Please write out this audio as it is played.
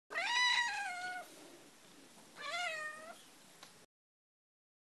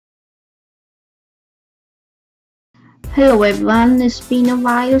Hello everyone, it's been a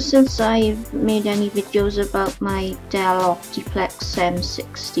while since I've made any videos about my Dell Optiplex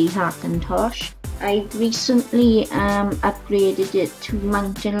 760 Hackintosh. I recently upgraded it to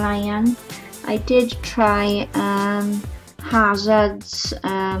Mountain Lion. I did try Hazard's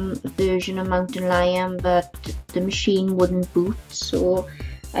version of Mountain Lion, but the machine wouldn't boot, so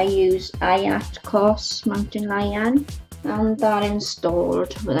I used iAtkos Mountain Lion, and that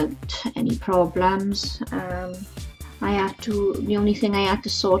installed without any problems. The only thing I had to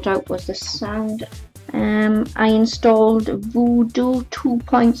sort out was the sound. I installed Voodoo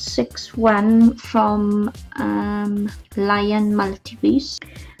 2.61 from Lion Multibeast.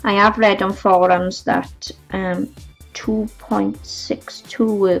 I have read on forums that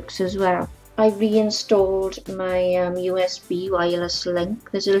 2.62 works as well. I reinstalled my USB wireless link.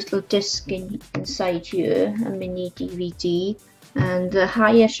 There's a little disc inside here, a mini DVD. And the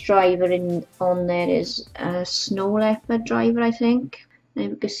highest driver on there is a Snow Leopard driver, I think.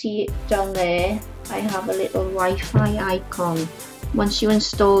 And you can see it down there, I have a little Wi-Fi icon. Once you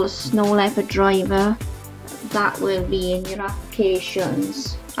install the Snow Leopard driver, that will be in your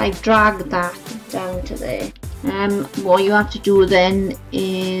applications. I've dragged that down to there. What you have to do then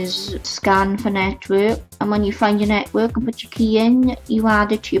is scan for network, and when you find your network and put your key in, you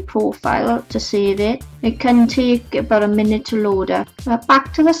add it to your profile to save it. It can take about a minute to load up.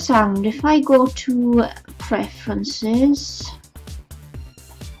 Back to the sound. If I go to preferences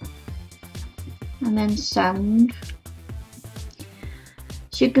and then sound,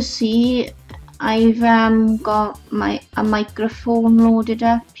 so you can see I've got a microphone loaded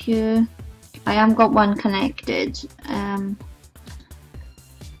up here. I haven't got one connected.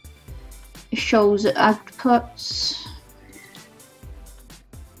 It shows outputs.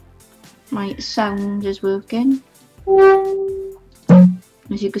 My sound is working,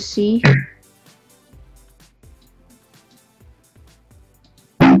 as you can see.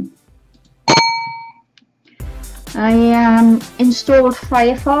 I installed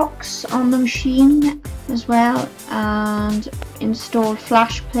Firefox on the machine as well, and installed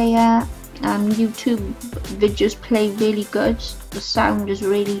Flash Player. YouTube videos play really good. The sound is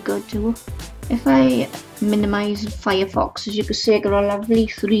really good too. If I minimize Firefox, as you can see, I got a lovely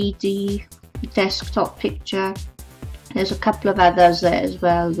 3D desktop picture. There's a couple of others there as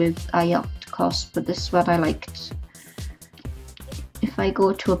well with iAtkos, but this is what I liked. If I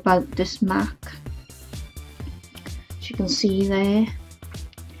go to About This Mac, as you can see there,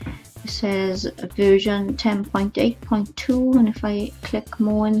 it says version 10.8.2, and if I click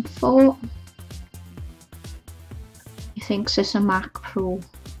more info, it thinks it's a Mac Pro.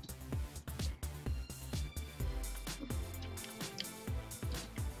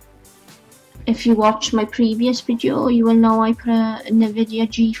 If you watch my previous video, you will know I put a NVIDIA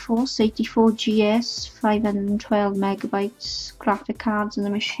GeForce 84GS 512 megabytes graphic cards in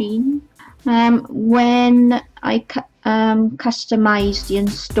the machine. When I customized the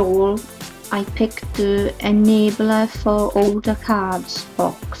install, I picked the enabler for older cards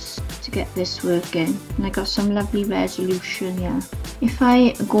box to get this working, and I got some lovely resolution here. If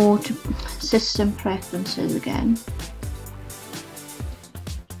I go to system preferences again,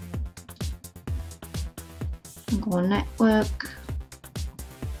 and go on network,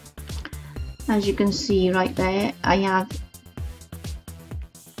 as you can see right there, I have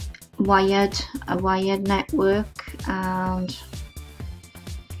a wired network and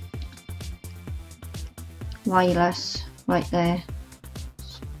wireless right there,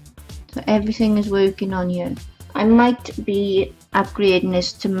 so everything is working on here. I might be upgrading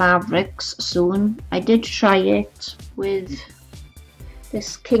this to Mavericks soon. I did try it with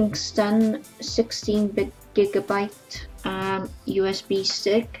this Kingston 16GB USB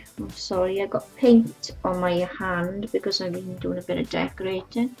stick. I'm sorry, I got paint on my hand because I've been doing a bit of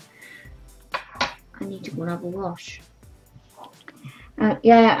decorating. I need to go and have a wash.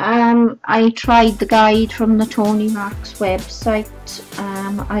 I tried the guide from the Tony Mac's website.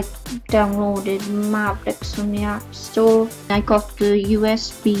 I downloaded Mavericks from the App Store. I got the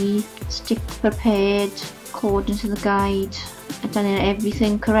USB stick prepared according to the guide. I've done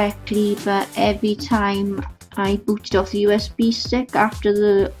everything correctly, but every time I booted off the USB stick,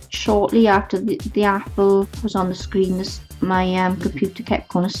 shortly after the Apple was on the screen, my computer kept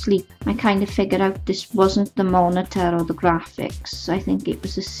going to sleep. I kind of figured out this wasn't the monitor or the graphics. I think it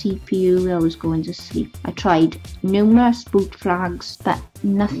was the CPU that was going to sleep. I tried numerous boot flags, but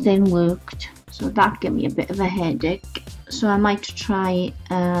nothing worked. So that gave me a bit of a headache. So I might try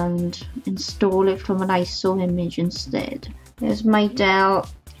and install it from an ISO image instead. There's my Dell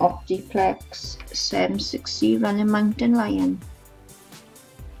Optiplex 760 running Mountain Lion.